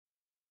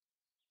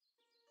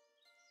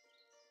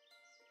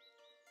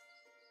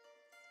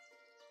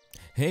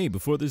Hey,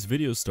 before this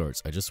video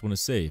starts, I just want to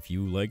say if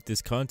you like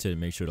this content,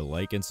 make sure to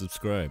like and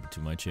subscribe to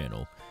my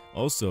channel.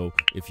 Also,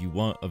 if you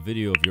want a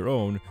video of your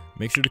own,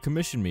 make sure to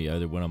commission me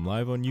either when I'm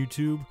live on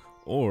YouTube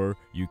or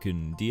you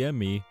can DM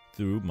me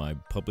through my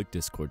public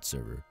Discord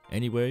server.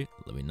 Anyway,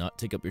 let me not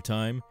take up your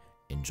time.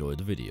 Enjoy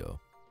the video.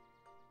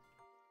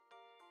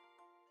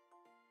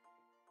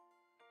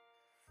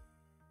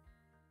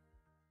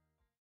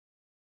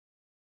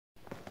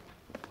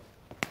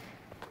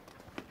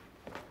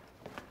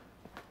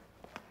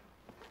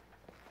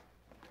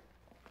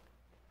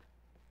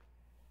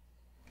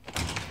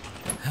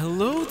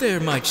 Hello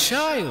there, my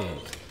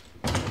child.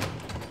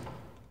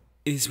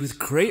 It is with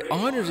great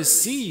honor to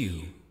see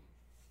you.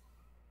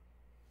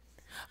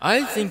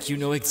 I think you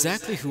know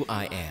exactly who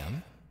I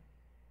am.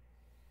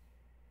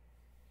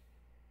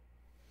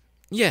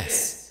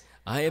 Yes,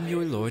 I am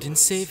your Lord and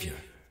Savior.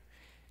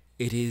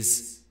 It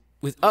is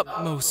with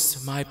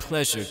utmost my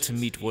pleasure to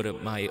meet one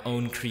of my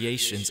own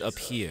creations up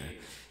here,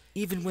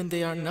 even when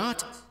they are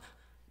not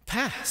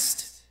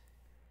past.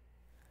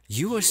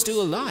 You are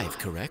still alive,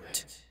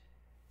 correct?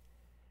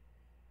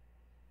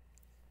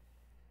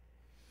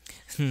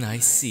 I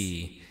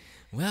see.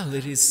 Well,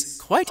 it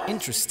is quite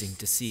interesting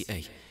to see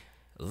a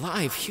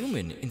live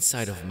human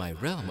inside of my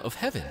realm of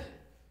heaven.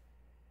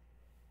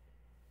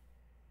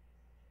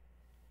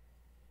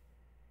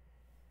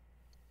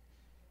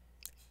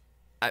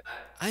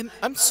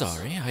 I'm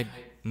sorry, I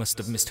must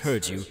have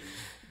misheard you.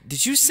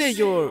 Did you say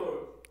you're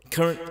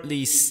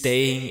currently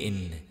staying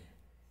in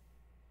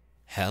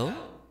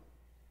hell?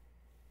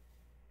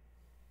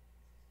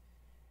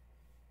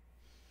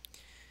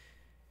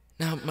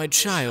 Now, my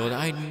child,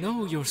 I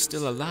know you're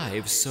still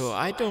alive, so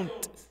I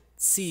don't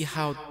see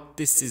how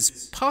this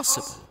is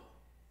possible.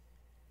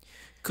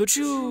 Could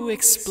you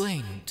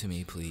explain to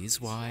me,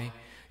 please, why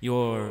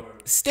you're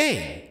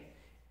staying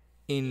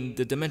in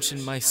the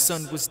dimension my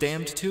son was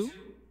damned to?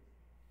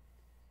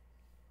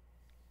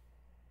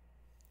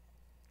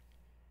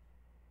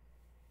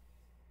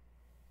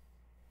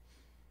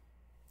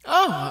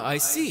 Oh, I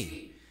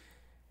see.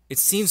 It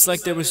seems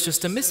like there was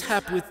just a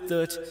mishap with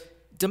the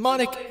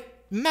demonic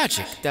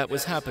magic that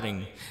was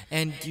happening,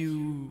 and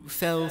you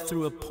fell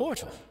through a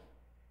portal.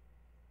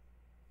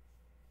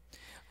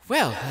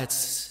 Well,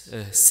 that's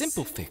a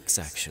simple fix,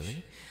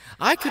 actually.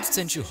 I could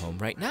send you home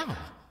right now.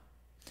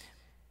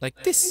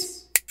 Like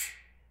this.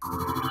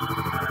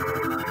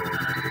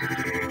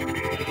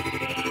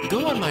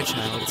 Go on, my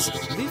child.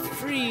 Live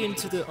free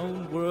into the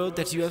own world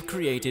that you have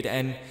created,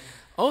 and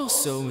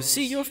also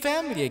see your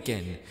family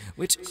again,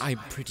 which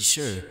I'm pretty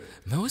sure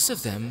most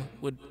of them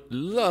would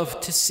love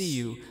to see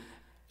you.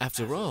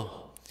 After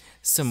all,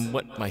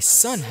 what my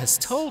son has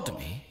told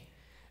me,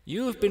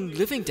 you have been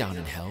living down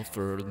in hell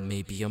for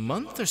maybe a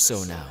month or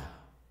so now.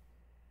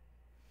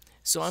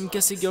 So I'm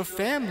guessing your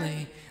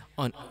family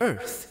on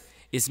Earth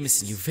is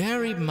missing you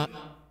very much.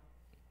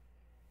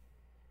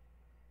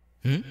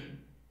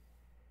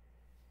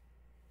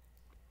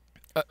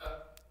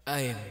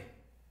 I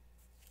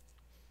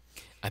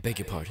beg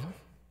your pardon?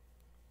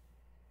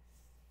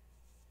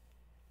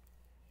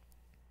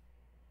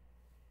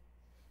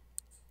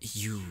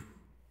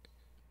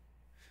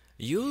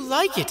 You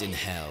like it in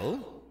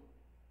hell?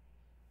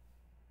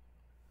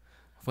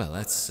 Well,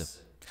 that's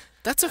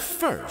a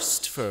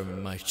first for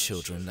my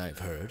children, I've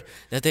heard,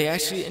 that they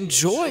actually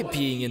enjoy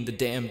being in the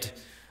damned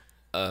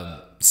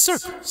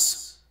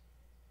circles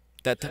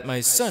that my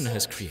son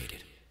has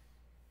created.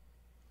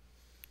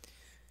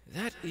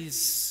 That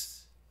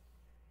is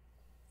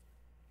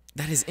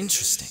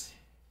interesting,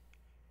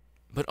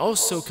 but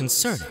also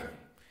concerning.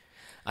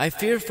 I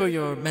fear for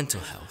your mental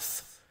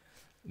health,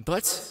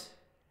 but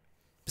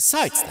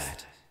besides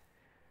that,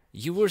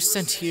 you were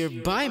sent here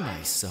by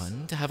my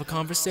son to have a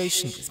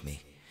conversation with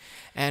me.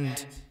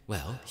 And,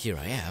 well, here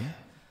I am.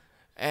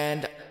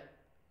 And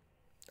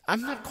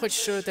I'm not quite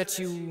sure that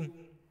you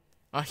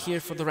are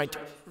here for the right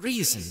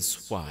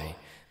reasons why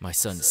my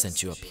son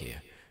sent you up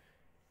here.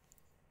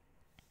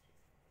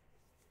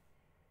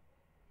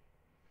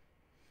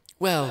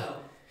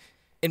 Well,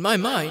 in my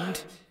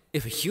mind,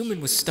 if a human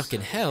was stuck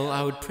in hell,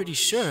 I would pretty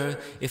sure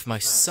if my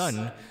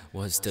son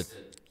was to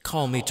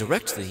call me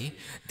directly,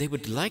 they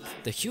would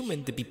like the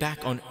human to be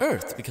back on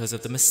Earth because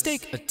of the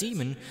mistake a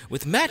demon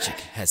with magic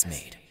has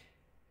made.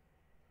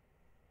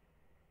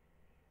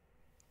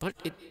 But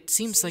it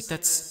seems like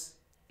that's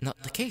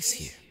not the case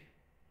here.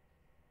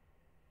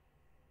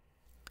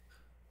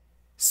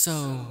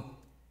 So,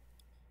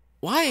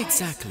 why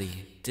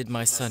exactly did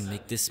my son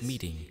make this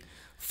meeting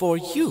for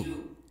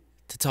you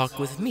to talk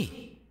with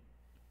me?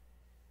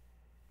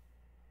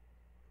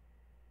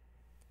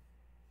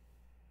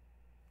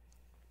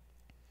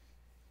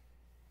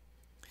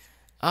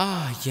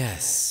 Ah,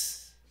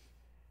 yes.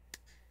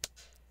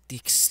 The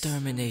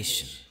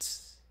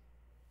exterminations.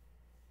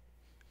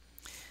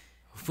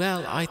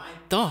 Well, I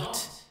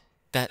thought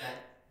that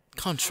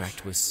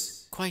contract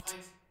was quite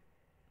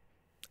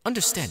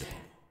understandable.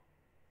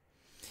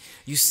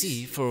 You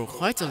see, for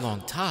quite a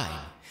long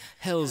time,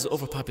 Hell's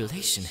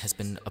overpopulation has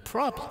been a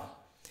problem.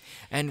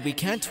 and we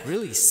can't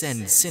really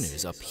send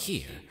sinners up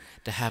here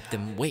to have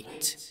them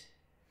wait.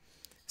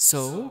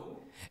 So,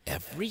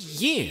 every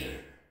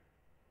year,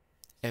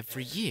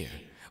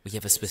 we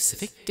have a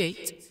specific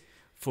date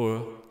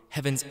for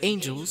heaven's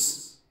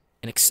angels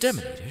and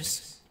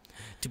exterminators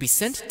to be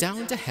sent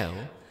down to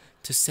hell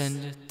to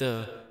send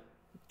the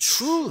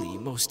truly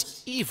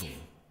most evil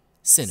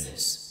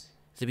sinners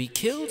to be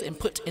killed and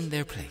put in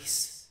their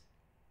place.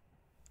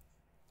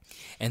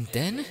 And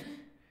then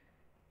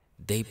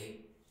they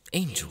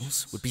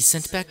angels would be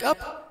sent back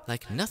up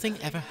like nothing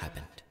ever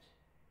happened.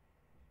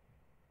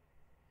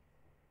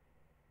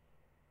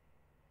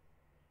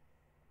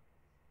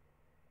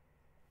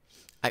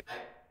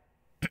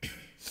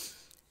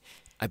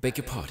 I beg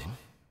your pardon.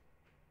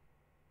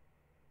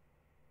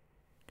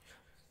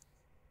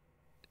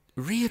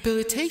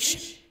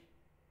 Rehabilitation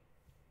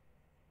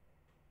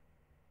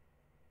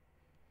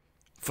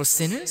for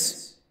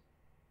sinners?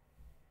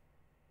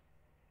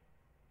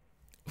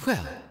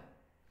 Well,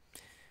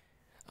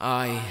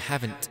 I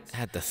haven't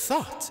had the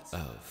thought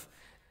of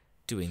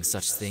doing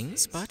such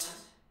things, but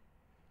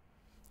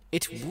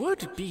it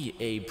would be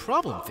a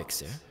problem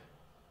fixer.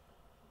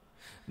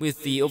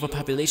 With the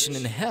overpopulation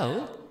in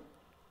hell,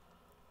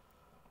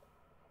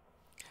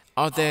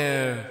 are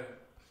there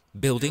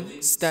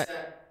buildings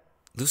that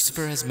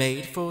Lucifer has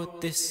made for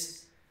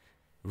this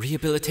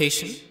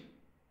rehabilitation?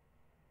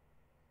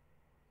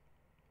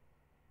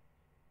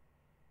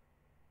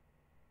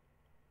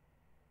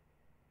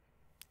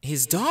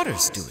 His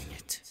daughter's doing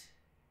it.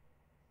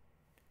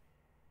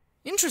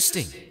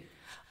 Interesting.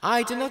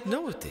 I did not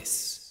know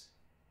this.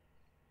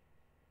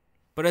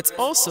 But it's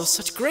also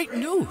such great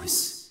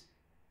news.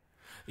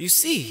 You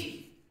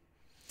see,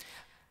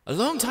 a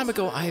long time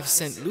ago I have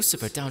sent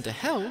Lucifer down to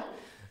hell,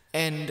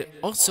 and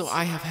also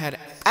I have had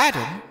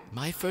Adam,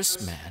 my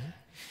first man,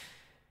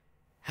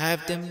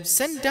 have them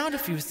send down a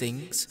few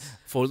things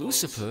for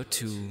Lucifer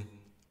to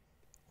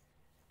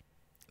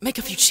make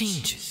a few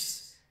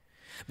changes.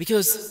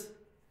 Because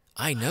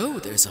I know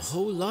there's a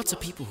whole lot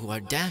of people who are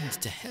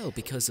damned to hell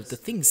because of the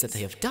things that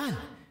they have done.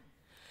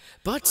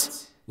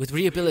 But with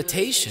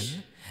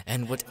rehabilitation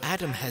and what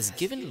Adam has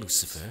given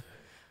Lucifer,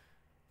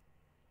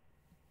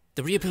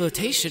 the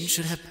rehabilitation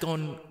should have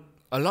gone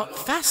a lot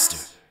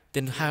faster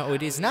than how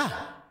it is now.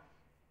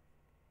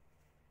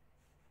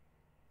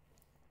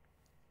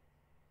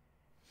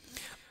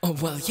 Oh,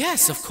 well,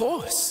 yes, of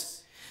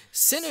course.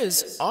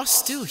 Sinners are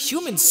still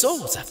human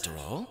souls, after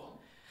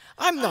all.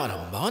 I'm not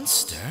a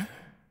monster.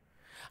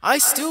 I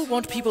still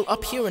want people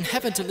up here in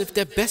heaven to live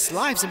their best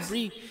lives and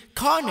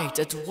reincarnate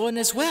as one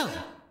as well.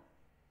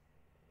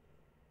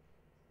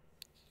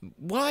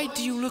 Why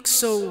do you look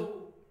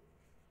so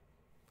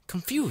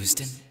confused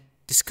and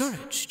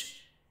discouraged?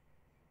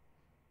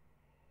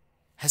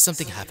 Has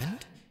something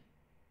happened?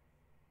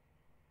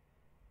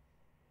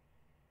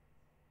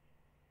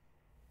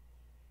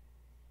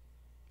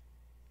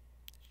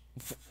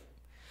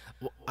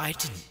 Well, I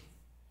didn't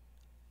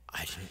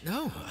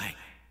know.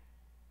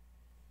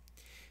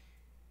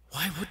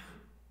 Why would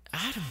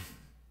Adam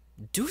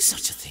do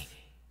such a thing?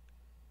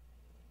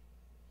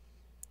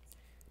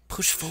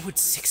 Push forward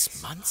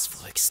 6 months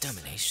for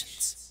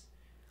exterminations.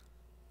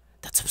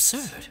 That's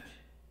absurd.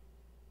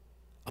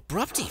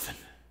 Abrupt, even.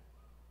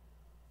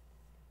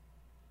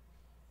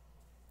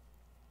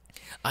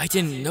 I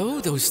didn't know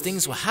those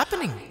things were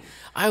happening.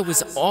 I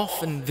was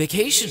off on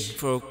vacation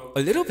for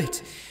a little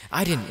bit.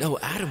 I didn't know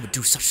Adam would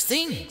do such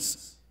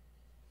things.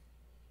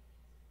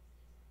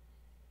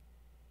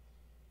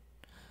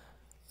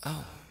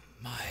 Oh,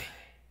 my.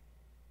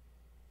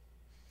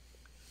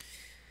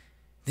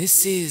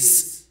 This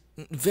is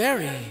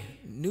very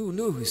new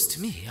news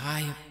to me.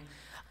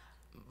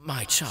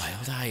 My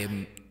child, I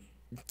am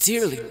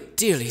dearly,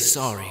 dearly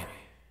sorry.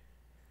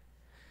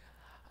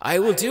 I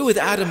will deal with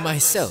Adam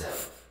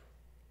myself,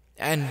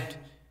 and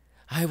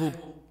I will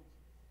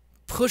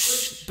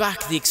push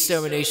back the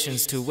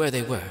exterminations to where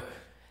they were,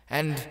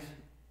 and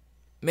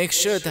make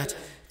sure that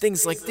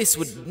things like this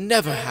would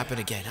never happen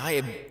again. I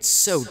am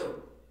so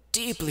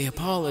deeply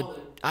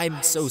appalled.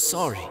 I'm so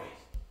sorry.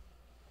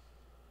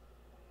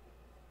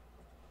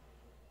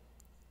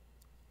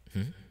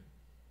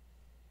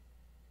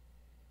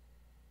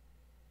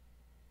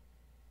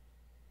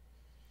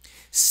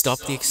 Stop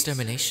the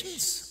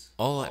exterminations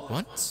all at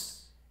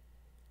once?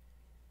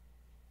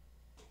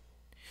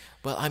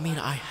 Well, I mean,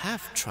 I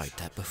have tried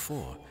that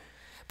before.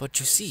 But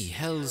you see,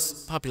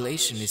 Hell's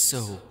population is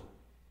so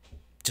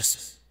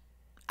just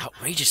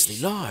outrageously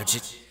large.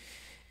 It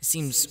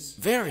seems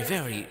very,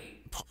 very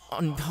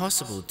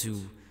impossible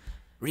to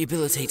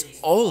rehabilitate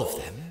all of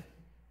them.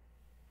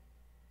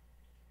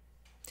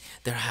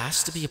 There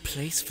has to be a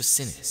place for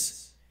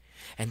sinners,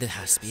 and there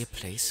has to be a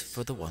place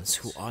for the ones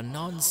who are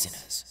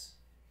non-sinners.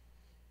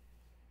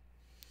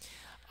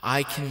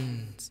 I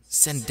can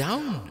send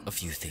down a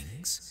few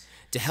things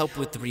to help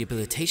with the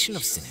rehabilitation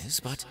of sinners,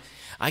 but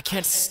I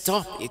can't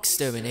stop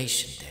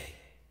extermination day.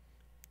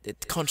 The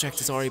contract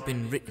has already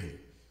been written.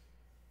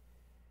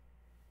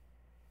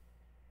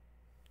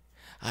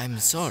 I'm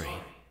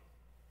sorry.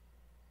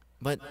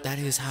 But that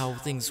is how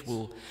things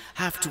will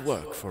have to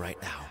work for right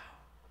now.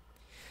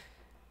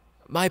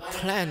 My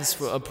plans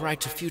for a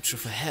brighter future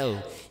for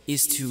Hell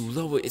is to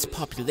lower its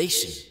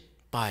population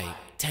by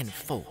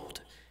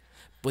tenfold.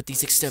 With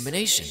these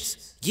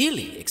exterminations,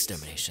 yearly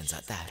exterminations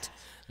at that,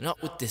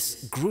 not with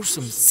this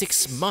gruesome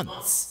 6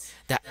 months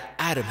that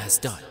Adam has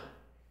done.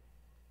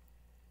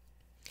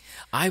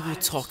 I will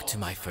talk to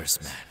my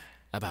first man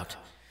about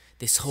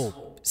this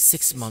whole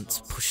 6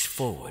 months push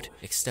forward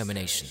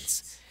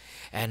exterminations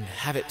and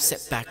have it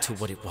set back to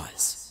what it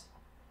was.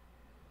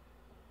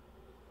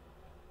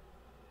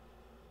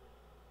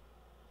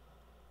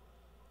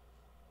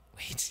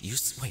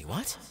 Wait,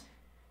 what?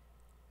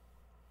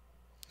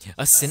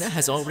 A sinner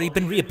has already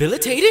been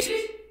rehabilitated?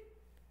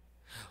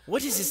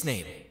 What is his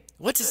name?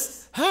 What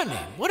is her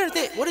name?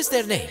 What is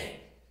their name?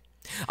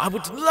 I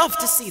would love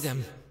to see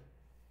them.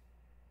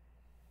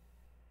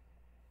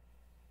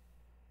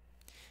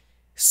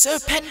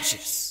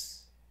 Serpentius.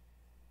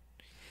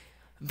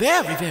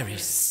 Very, very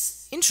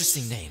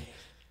interesting name.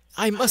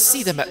 I must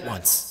see them at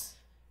once.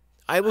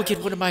 I will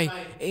get one of my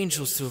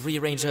angels to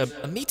rearrange a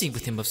meeting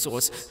with him of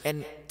sorts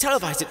and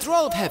televise it through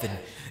all of heaven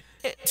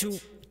to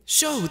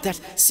show that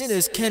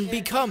sinners can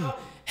become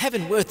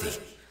heaven-worthy.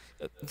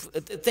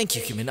 Thank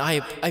you, human.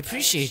 I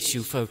appreciate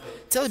you for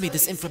telling me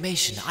this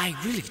information. I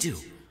really do.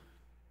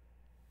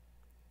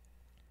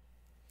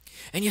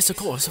 And yes, of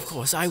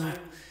course, I will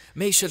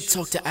make sure to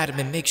talk to Adam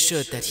and make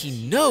sure that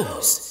he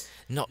knows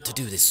not to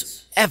do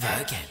this ever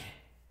again.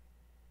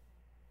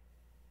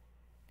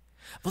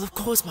 Well, of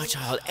course, my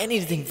child,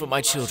 anything for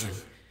my children.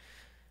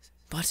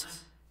 But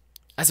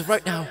as of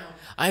right now,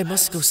 I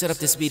must go set up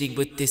this meeting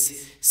with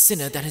this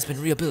sinner that has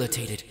been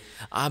rehabilitated.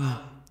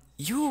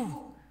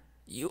 You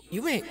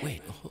may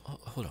wait.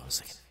 Hold on a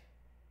second.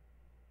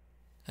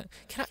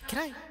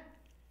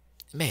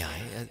 May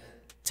I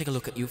take a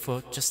look at you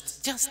for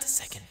just a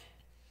second?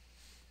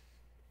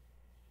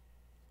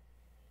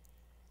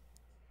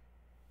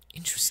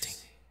 Interesting.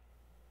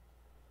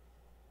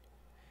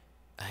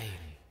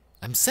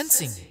 I'm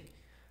sensing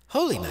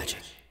holy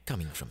magic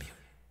coming from you.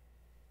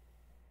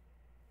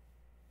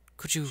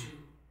 Could you...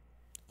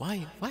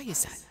 Why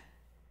is that?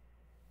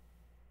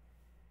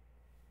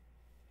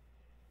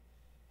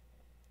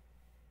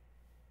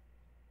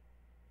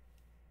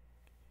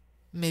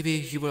 Maybe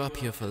you were up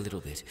here for a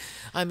little bit.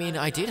 I mean,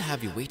 I did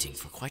have you waiting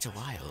for quite a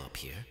while up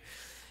here,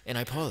 and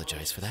I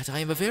apologize for that. I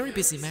am a very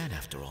busy man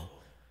after all.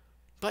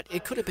 But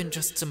it could have been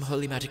just some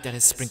holy magic that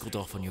has sprinkled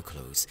off on your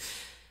clothes.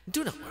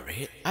 Do not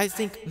worry. I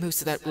think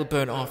most of that will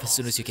burn off as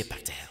soon as you get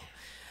back to Hell.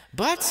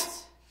 But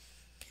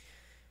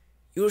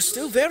you're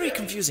still very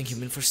confusing,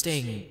 human, for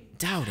staying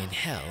down in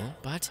Hell.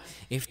 But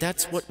if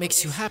that's what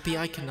makes you happy,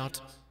 I cannot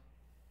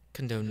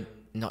condone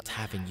not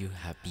having you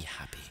be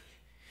happy.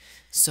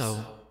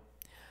 So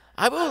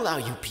I will allow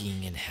you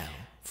being in Hell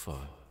for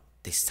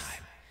this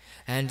time.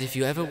 And if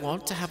you ever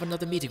want to have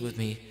another meeting with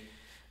me,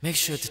 make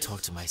sure to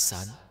talk to my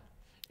son.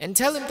 And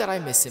tell him that I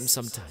miss him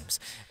sometimes.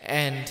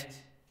 And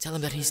tell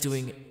him that he's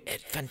doing a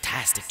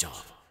fantastic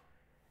job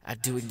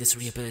at doing this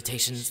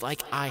rehabilitation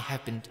like I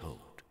have been told.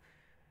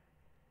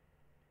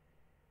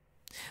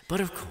 But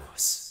of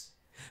course,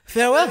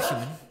 farewell,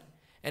 human,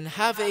 and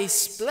have a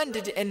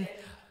splendid and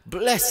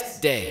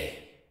blessed day.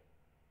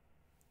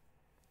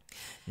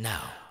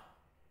 Now,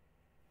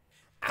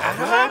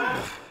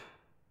 Adam!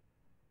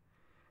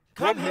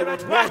 Come here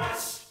at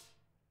once!